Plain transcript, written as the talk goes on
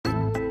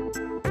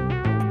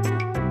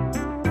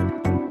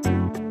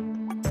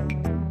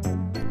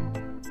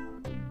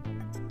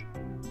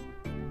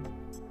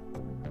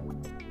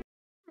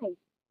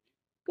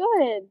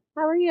Good.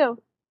 How are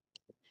you?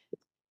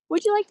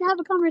 Would you like to have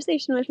a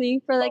conversation with me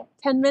for like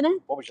 10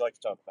 minutes? What would you like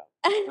to talk about?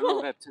 I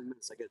don't have 10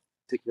 minutes. I got to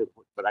take care of the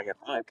point, but I got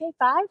 5. Okay,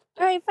 5?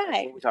 All right, What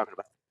 5. are we talking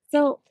about?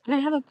 So I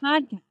have a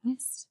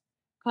podcast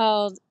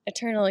called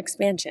Eternal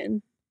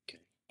Expansion. Okay.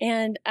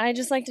 And I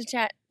just like to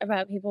chat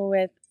about people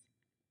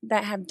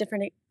that have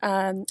different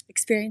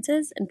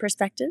experiences and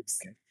perspectives.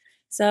 Okay.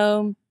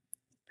 So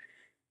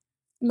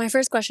my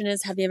first question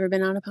is, have you ever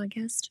been on a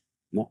podcast?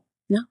 No.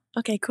 No?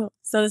 Okay, cool.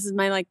 So this is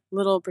my like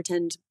little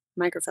pretend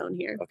microphone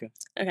here. Okay.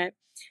 Okay.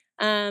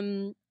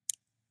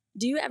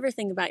 Do you ever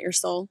think about your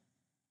soul?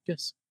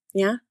 Yes.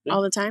 Yeah? Yeah.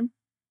 All the time?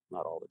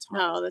 Not all the time.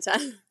 Not all the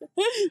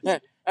time.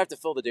 I have to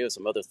fill the day with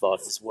some other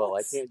thoughts as well.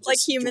 I can't just like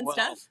human dwell.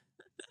 stuff?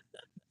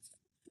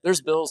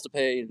 There's bills to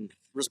pay and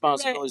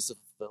responsibilities to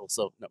fulfill.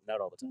 So no, not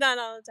all the time. Not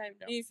all the time.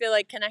 No. Do you feel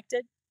like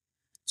connected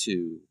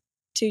To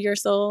your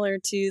soul or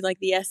to like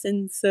the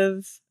essence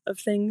of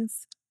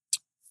things?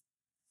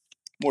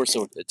 more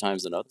so at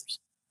times than others.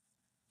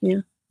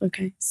 Yeah.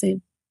 Okay.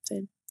 Same.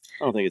 I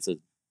don't think it's a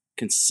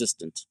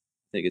consistent.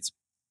 I think it's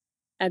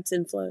Ebbs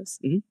and flows.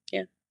 Mhm.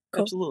 Yeah.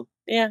 Cool. absolutely.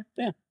 Yeah.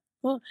 Yeah.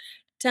 Cool.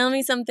 Tell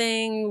me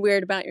something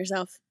weird about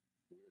yourself.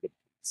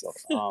 So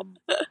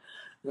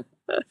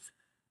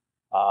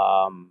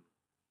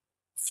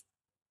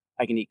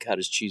I can eat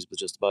cottage cheese with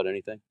just about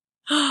anything.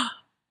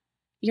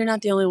 You're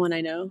not the only one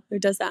I know who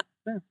does that.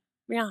 Yeah.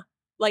 Yeah.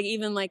 Like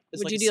even like,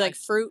 It's would like you a do like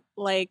side- fruit?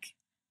 Like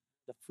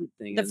The fruit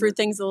thing. the and fruit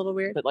thing's a little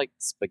weird. But like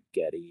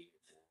spaghetti,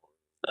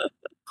 or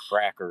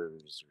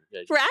crackers, or,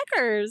 yeah,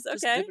 Crackers.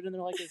 just Okay. dip it in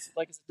there like it's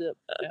a dip.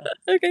 Yeah.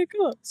 Okay.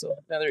 Cool. So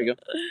yeah, there you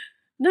go.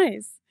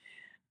 Nice.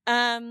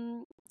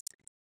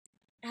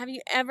 Have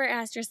you ever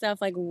asked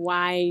yourself like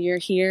why you're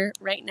here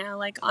right now,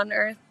 like on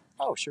Earth?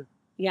 Oh sure.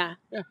 Yeah.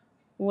 Yeah.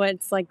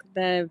 What's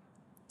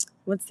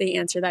the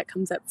answer that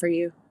comes up for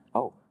you?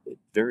 Oh, it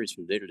varies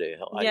from day to day.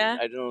 Hell, Yeah.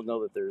 I don't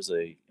know that there's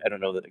a. I don't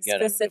know that again.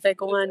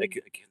 Specific one.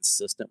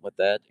 Consistent with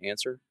that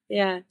answer.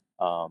 Yeah.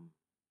 I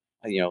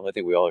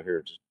think we all are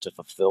here to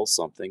fulfill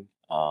something.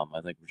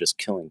 I think we're just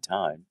killing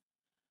time.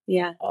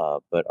 Yeah.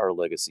 But our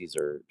legacies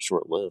are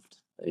short lived.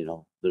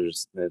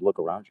 Look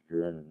around you.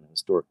 You're in a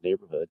historic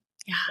neighborhood,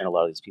 Yeah. and a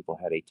lot of these people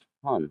had a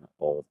ton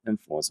of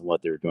influence on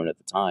what they were doing at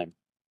the time.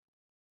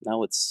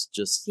 Now it's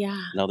just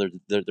now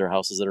they're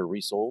houses that are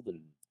resold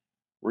and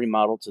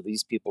remodeled to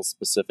these people's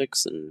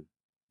specifics, and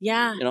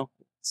Yeah.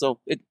 so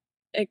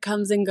It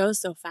comes and goes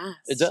so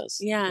fast. it does.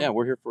 Yeah. Yeah,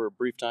 we're here for a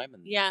brief time,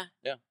 and Yeah.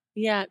 Yeah.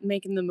 Yeah,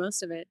 making the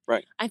most of it.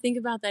 Right. I think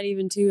about that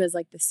even too as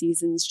like the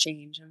seasons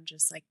change. I'm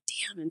just like,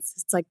 damn,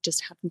 it's like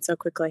just happened so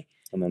quickly.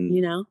 and then And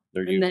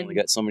you've then- only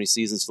got so many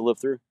seasons to live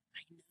through.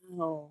 I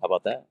know. How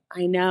about that?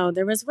 I know.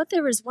 There was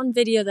one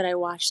video that I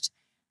watched.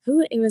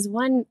 It was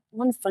one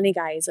funny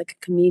guy, he's like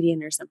a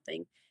comedian or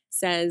something,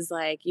 says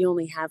like you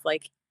only have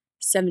like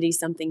 70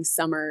 something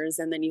summers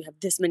and then you have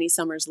this many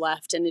summers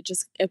left, and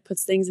it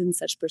puts things in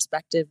such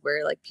perspective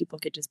where like people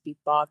could just be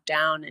bogged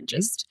down and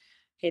just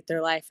hate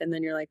their life, and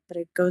then you're like, but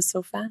it goes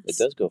so fast. It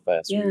does go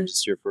fast. Yeah. You're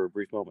just here for a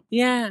brief moment.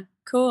 Yeah,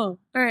 cool.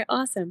 All right,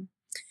 awesome.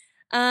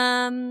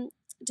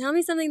 Tell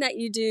me something that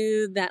you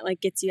do that like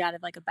gets you out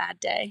of like a bad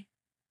day.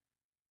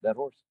 That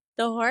horse.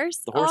 The horse?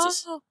 The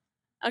horses. Oh,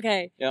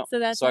 okay. Yeah. So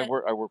that's I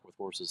work with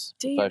horses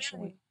Do you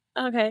professionally,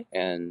 really? Okay.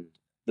 and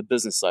the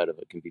business side of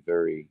it can be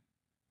very,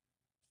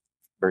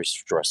 very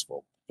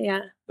stressful.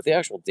 Yeah. But the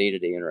actual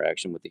day-to-day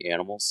interaction with the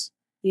animals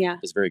Yeah.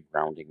 is very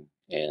grounding,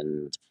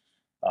 and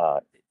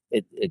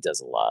it does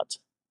a lot.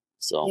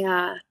 So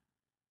Yeah.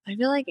 I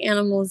feel like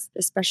animals,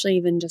 especially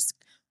even just,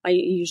 I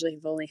usually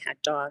have only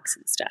had dogs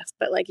and stuff,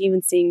 but like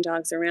even seeing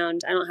dogs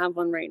around, I don't have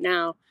one right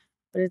now,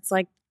 but it's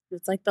like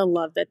the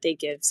love that they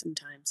give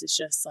sometimes. It's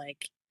just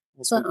like,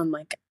 it's not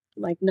unlike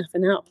like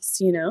nothing else,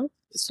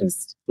 It's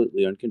just,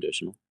 completely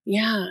unconditional.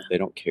 yeah, They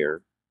don't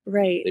care.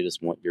 right. They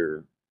just want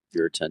your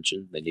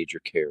attention. They need your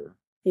care.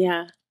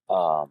 Yeah.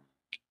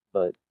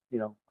 But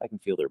I can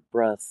feel their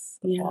breath.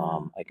 Yeah.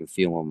 I can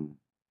feel them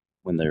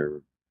when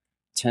they're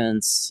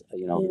tense.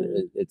 Yeah.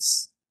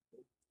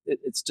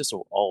 It's just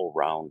an all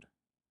around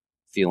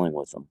feeling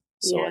with them.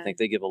 So I Yeah. think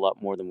they give a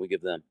lot more than we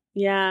give them.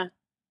 Yeah.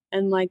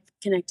 And like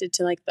connected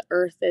to like the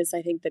earth is,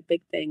 I think, the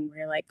big thing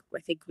where like, I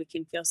think we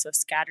can feel so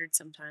scattered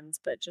sometimes,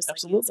 but just like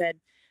you Absolutely. said,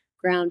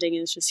 grounding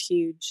is just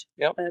huge.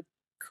 Yep. But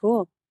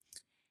cool.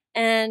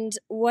 And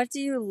what do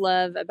you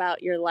love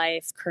about your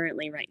life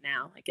currently right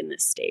now, like in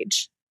this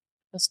stage?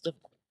 That's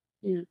difficult.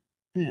 Yeah.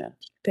 Yeah.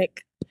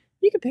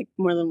 You could pick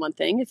more than one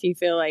thing if you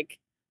feel like,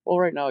 Well,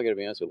 right now I got to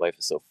be honest with you, life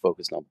is so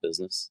focused on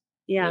business.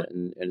 yeah,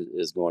 And it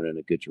is going in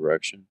a good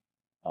direction.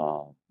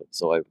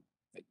 So it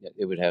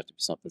would have to be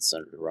something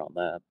centered around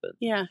that. But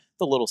yeah,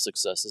 the little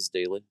successes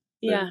daily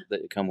yeah,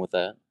 that come with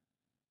that.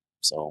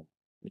 So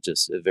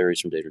it varies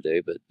from day to day.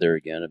 But there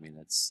again, I mean,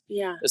 it's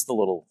yeah. the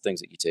little things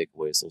that you take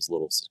away. It's those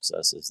little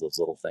successes, those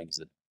little things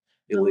that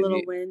The little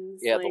alleviate- wins.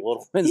 Yeah, like, the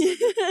little wins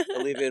that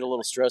alleviate a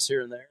little stress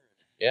here and there.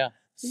 Yeah.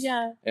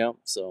 yeah. Yeah.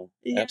 So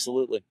Yeah.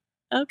 absolutely.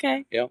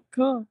 Okay. Yeah.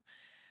 Cool.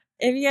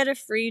 If you had a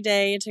free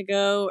day to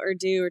go or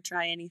do or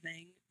try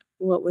anything,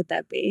 what would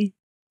that be?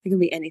 It can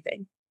be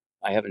anything.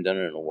 I haven't done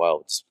it in a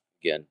while. It's,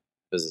 again,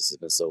 business has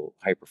been so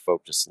hyper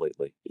focused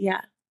lately.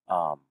 Yeah.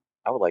 I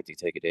would like to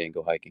take a day and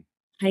go hiking.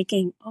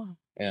 Hiking. Oh,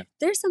 Yeah.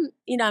 there's some,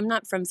 I'm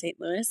not from St.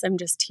 Louis. I'm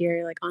just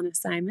here like on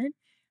assignment,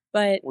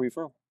 but Where are you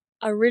from?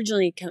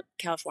 Originally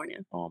California.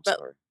 Oh, I'm but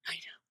sorry. I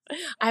know.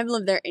 I haven't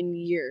lived there in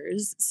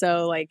years.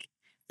 So like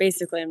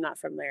basically I'm not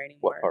from there anymore.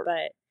 What part?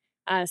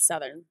 But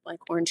southern, like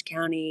Orange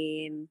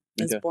County, and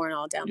was born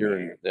all down You're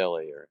there. in the LA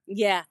area.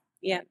 Yeah.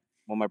 Yeah.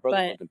 Well, my brother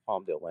lived in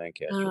Palmdale,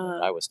 Lancaster,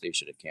 and I was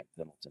stationed at Camp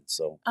Pendleton.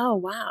 So oh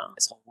wow.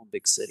 It's all one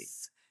big city.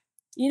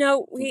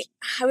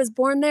 I was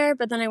born there,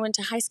 but then I went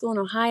to high school in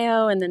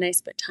Ohio, and then I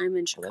spent time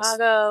in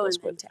Chicago. That's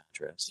quite the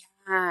contrast.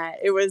 Yeah,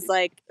 it was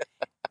like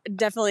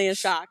definitely a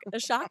shock. A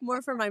shock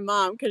more for my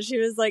mom because she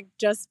was like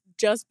just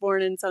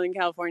born in Southern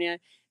California,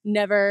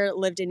 never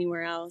lived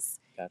anywhere else.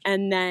 Gotcha.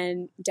 And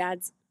then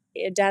dad's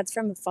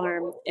from a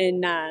farm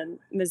in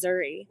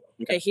Missouri,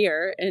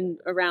 here and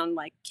around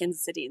like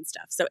Kansas City and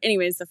stuff. So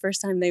anyways, the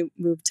first time they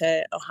moved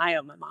to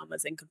Ohio, my mom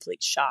was in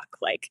complete shock,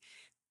 like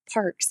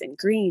parks and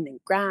green and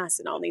grass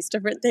and all these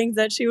different things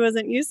that she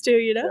wasn't used to,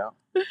 Yeah.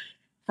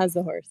 How's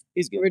the horse?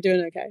 He's good. We're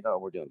doing okay. Oh,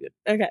 we're doing good.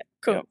 Okay,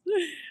 cool.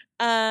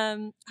 Yeah.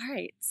 All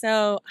right.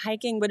 So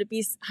hiking, would it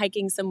be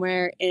hiking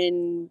somewhere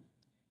in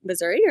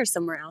Missouri or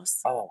somewhere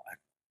else? Oh,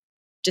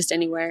 just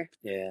anywhere.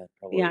 Yeah,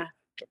 probably. Yeah.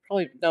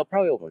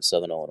 Probably over in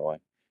Southern Illinois.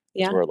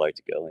 That's where I'd like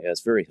to go. Yeah,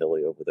 it's very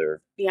hilly over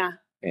there. Yeah.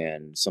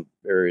 And some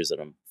areas that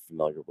I'm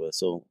familiar with.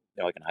 So,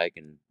 I can hike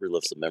and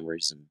relive some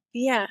memories and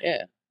yeah.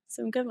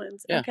 Some good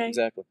ones. Yeah, okay.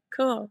 Exactly.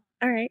 Cool.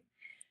 All right.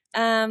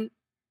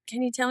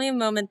 Can you tell me a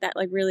moment that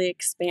like really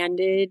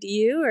expanded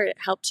you or it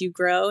helped you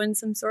grow in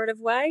some sort of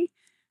way?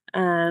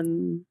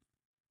 The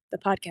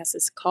podcast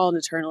is called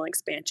Eternal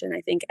Expansion.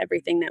 I think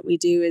everything that we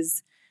do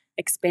is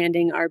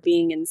expanding our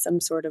being in some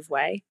sort of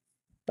way,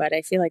 but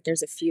I feel like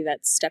there's a few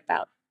that step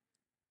out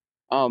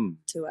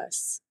to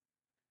us.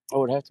 Oh, it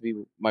would have to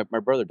be my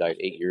brother died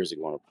 8 years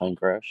ago in a plane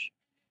crash.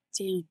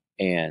 Damn.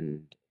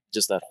 And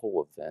just that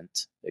whole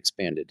event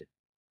expanded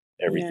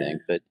everything.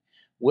 Yeah. But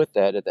with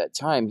that, at that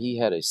time, he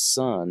had a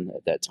son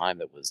at that time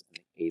that was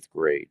in the 8th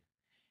grade.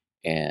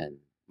 And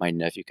my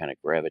nephew kind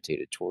of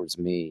gravitated towards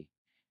me.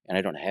 And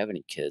I don't have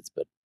any kids,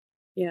 but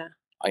yeah,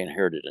 I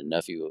inherited a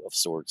nephew of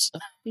sorts.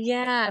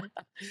 Yeah.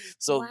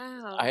 So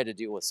wow. I had to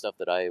deal with stuff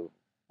that I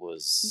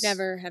was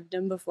never have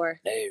done before.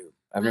 No,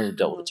 I've never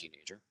dealt with a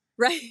teenager.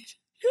 Right.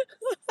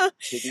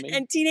 Kidding me?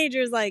 And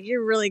teenagers, like,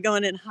 you're really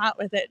going in hot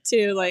with it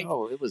too. Like,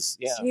 oh, it was,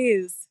 yeah.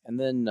 Jeez. And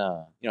then,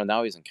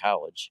 now he's in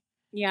college.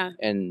 Yeah.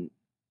 And,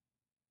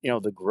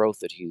 the growth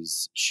that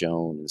he's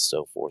shown and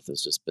so forth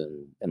has just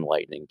been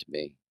enlightening to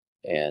me.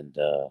 And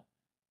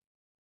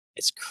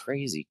it's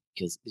crazy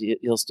because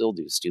he'll still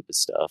do stupid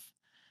stuff,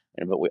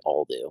 but we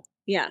all do.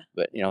 Yeah.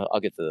 But, I'll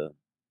get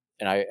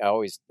and I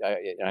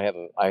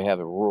have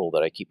a rule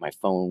that I keep my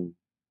phone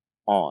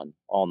on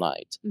all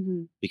night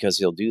because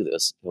he'll do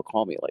this. He'll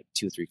call me like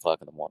 2-3 o'clock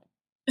in the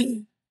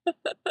morning.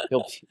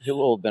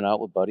 he'll have been out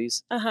with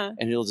buddies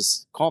and he'll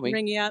just call me,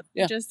 ring you up.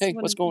 Yeah. Hey,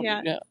 what's going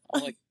on? Yeah.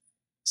 I'm like,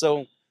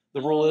 so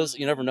the rule is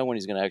you never know when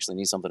he's going to actually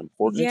need something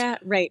important. Yeah.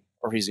 Right.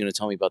 Or he's going to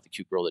tell me about the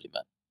cute girl that he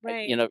met.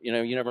 Right. You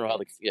never know how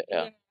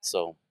yeah.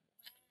 So.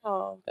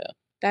 Oh, yeah.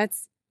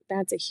 That's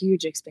a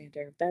huge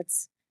expander.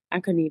 I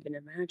couldn't even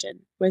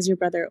imagine. Was your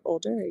brother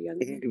older or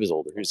younger? He was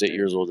older. He was 8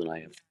 years older than I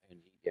am. And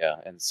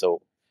and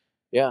so,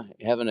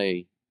 having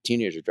a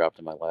teenager dropped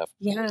in my lap.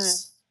 Yeah.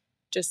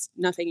 Just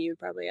nothing you'd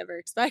probably ever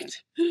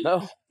expect.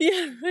 No.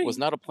 Yeah. Right. It was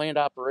not a planned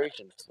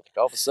operation. Like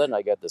all of a sudden,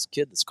 I got this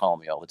kid that's calling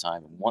me all the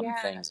time and wanting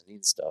things and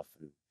needing stuff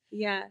and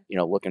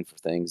looking for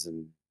things,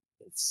 and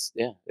it's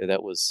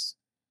that was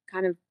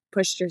kind of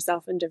pushed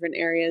yourself in different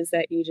areas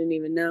that you didn't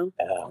even know.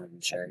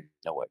 I'm sure.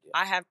 No idea.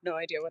 I have no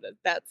idea what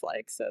that's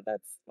like. So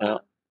that's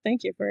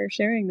thank you for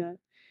sharing that.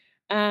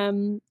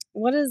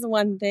 What is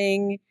one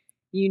thing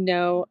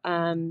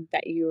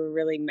that you were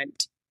really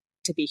meant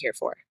to be here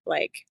for?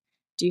 Like,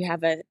 do you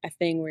have a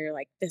thing where you're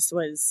like, this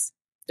is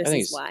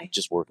why?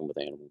 Just working with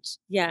animals.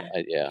 Yeah.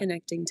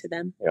 Connecting to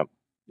them. Yep.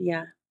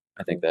 Yeah.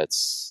 I think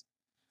that's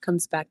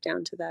comes back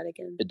down to that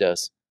again. It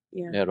does.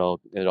 Yeah. It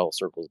all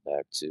circles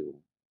back to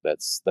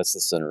that's the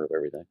center of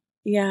everything.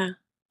 Yeah.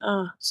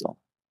 So.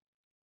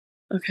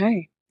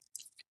 Okay.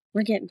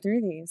 We're getting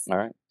through these. All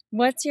right.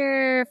 What's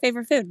your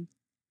favorite food?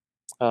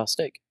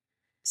 Steak.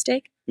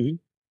 Steak?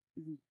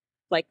 Mm-hmm.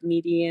 Like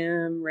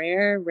medium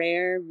rare,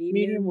 medium?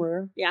 Medium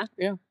rare. Yeah?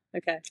 Yeah.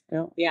 Okay.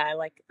 Yeah. Yeah, I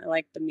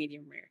like the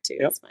medium rare too.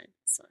 Yep. That's fine.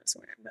 So that's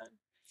where I'm going.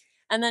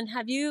 And then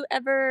have you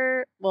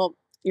ever, well,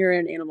 you're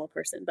an animal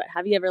person, but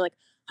have you ever like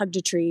hugged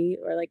a tree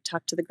or like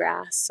talked to the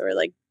grass or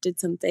like did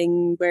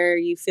something where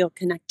you feel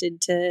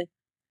connected to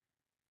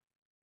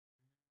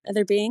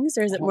other beings,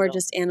 or is it more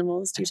just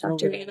animals? Do you talk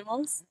to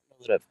animals? I don't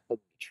know that I've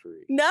hugged a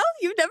tree. No,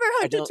 you've never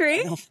hugged a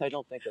tree? I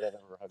don't think that I've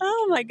ever hugged a tree.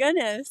 Oh my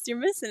goodness, you're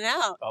missing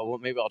out. Oh well,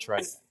 maybe I'll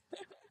try that.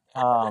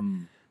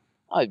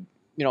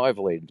 I've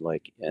laid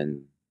like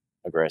in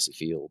a grassy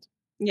field.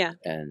 Yeah.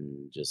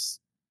 And just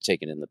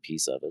taken in the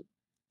peace of it.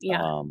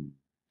 Yeah.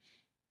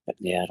 But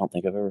I don't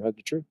think I've ever hugged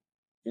a tree.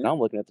 Now I'm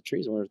looking at the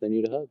trees. I wonder if they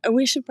need a hug.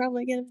 We should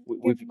probably give them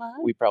a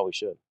hug. We probably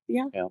should.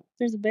 Yeah.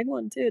 There's a big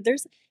one too.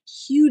 There's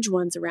huge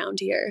ones around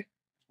here.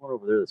 One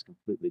over there that's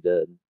completely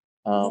dead.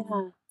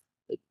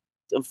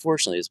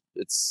 Unfortunately,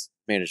 it's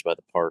managed by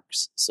the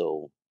parks,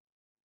 so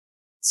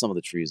some of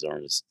the trees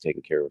aren't as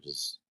taken care of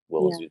as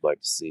well as you'd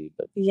like to see.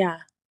 But yeah,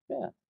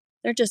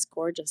 they're just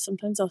gorgeous.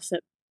 Sometimes I'll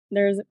sit.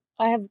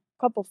 I have a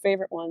couple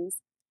favorite ones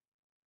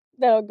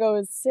that I'll go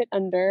and sit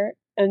under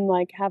and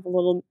like have a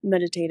little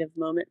meditative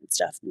moment and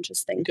stuff and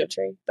just thank the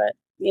tree. But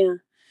yeah.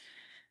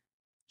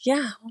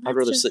 Well, I'd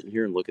rather sit in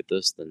here and look at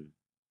this than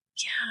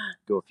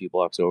go a few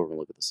blocks over and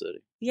look at the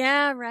city.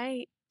 Yeah,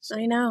 right. So,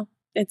 I know.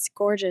 It's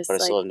gorgeous. But I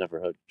still have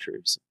never hugged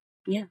trees.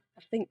 Yeah,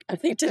 I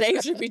think today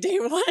should be day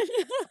one.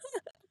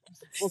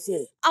 We'll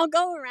see. I'll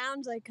go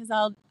around because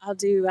I'll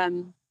do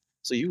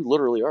So you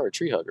literally are a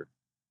tree hugger.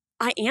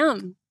 I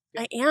am.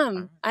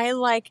 I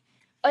like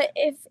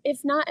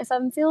if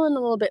I'm feeling a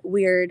little bit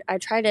weird, I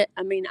try to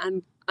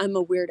I'm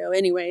a weirdo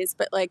anyways,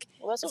 but like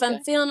if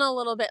I'm feeling a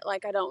little bit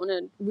like I don't want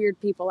to weird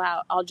people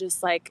out, I'll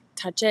just like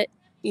touch it,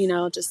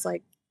 just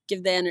like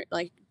give the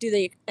do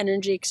the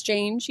energy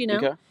exchange,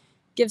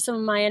 give some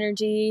of my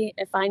energy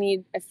if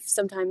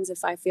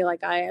I feel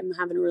like I am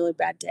having a really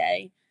bad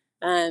day,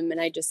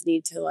 and I just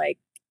need to like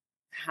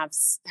have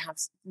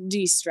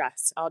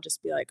de-stress, I'll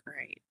just be like, all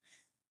right,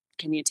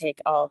 can you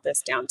take all of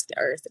this down to the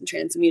earth and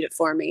transmute it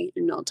for me?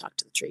 And I'll talk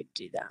to the tree to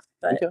do that.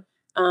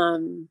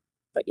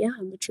 But yeah,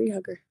 I'm a tree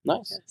hugger.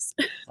 Nice.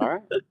 All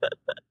right.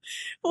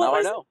 Now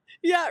I know.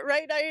 Yeah,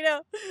 right. Now you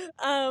know.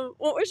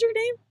 What was your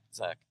name?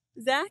 Zach.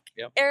 Zach?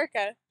 Yep.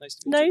 Erica.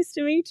 Nice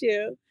to meet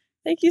you.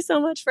 Thank you so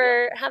much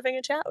for having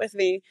a chat with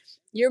me.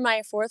 You're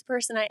my fourth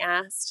person I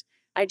asked.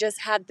 I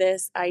just had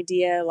this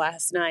idea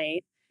last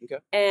night. Okay.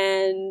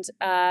 And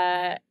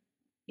I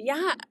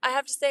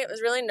have to say it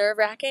was really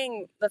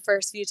nerve-wracking the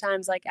first few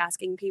times, like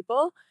asking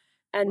people.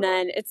 And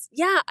then it's,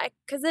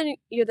 because then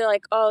they're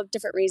like, oh,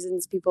 different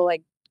reasons people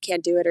like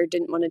can't do it or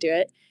didn't want to do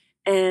it.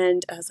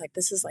 And I was like,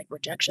 this is like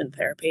rejection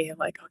therapy. I'm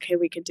like, okay,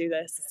 we could do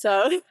this.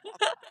 So,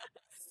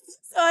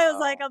 so I was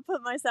like, I'll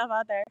put myself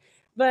out there.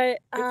 But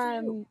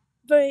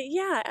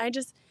yeah,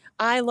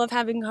 I love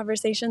having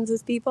conversations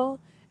with people.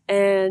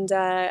 And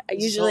I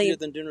this usually. Is healthier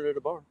than doing it at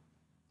a bar.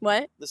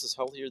 What? This is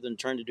healthier than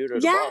trying to do it at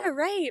a bar.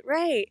 Yeah,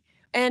 right.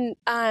 And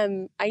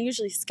I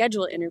usually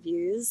schedule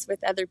interviews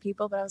with other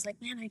people, but I was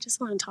like, man, I just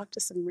want to talk to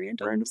some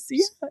randoms.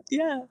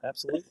 Yeah.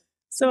 Absolutely.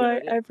 So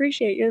I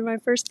appreciate you're my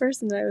first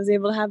person that I was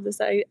able to have this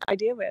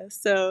idea with.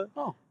 So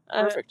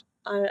perfect.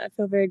 I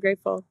feel very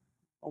grateful.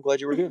 I'm glad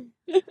you were here.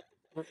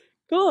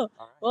 Cool.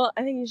 Right. Well,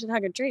 I think you should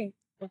hug a tree.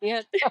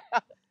 Yeah.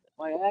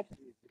 My act.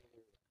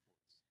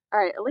 All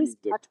right, at least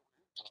touch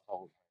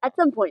one. At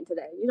some point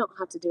today. You don't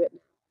have to do it now.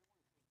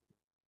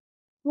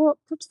 Well,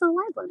 touch the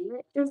live one,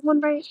 right? There's one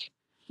right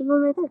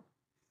there.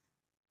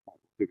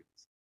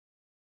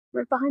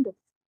 Right behind us.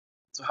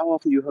 So how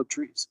often do you hug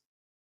trees?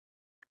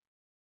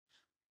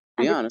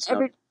 Be honest.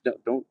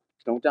 Don't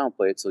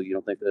downplay it so you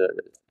don't think that.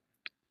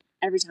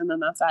 Every time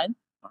I'm outside,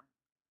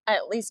 I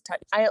at least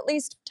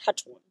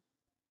touch one.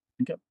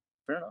 Okay,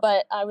 fair enough.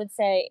 But I would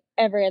say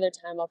every other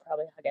time I'll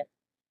probably hug it.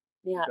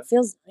 Yeah, It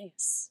feels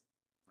nice.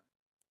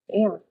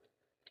 Yeah.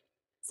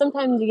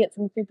 Sometimes you get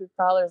some creepy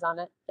crawlers on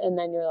it, and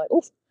then you're like,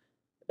 oof.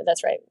 But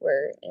that's right.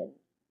 We're in,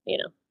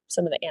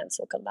 some of the ants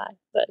will come by.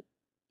 But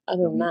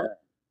other than that,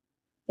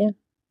 yeah.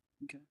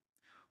 Okay.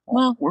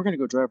 Well, we're going to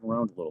go drive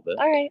around a little bit.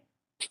 All right.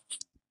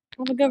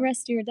 Have a good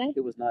rest of your day.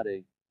 It was not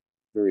a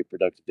very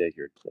productive day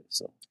here at Cliff,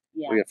 so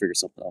we got to figure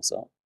something else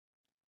out.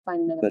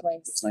 Find another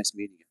place. It's nice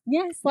meeting you.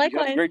 Yes, likewise.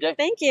 You have a great day.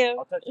 Thank you.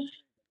 I'll touch you.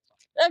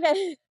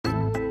 Okay.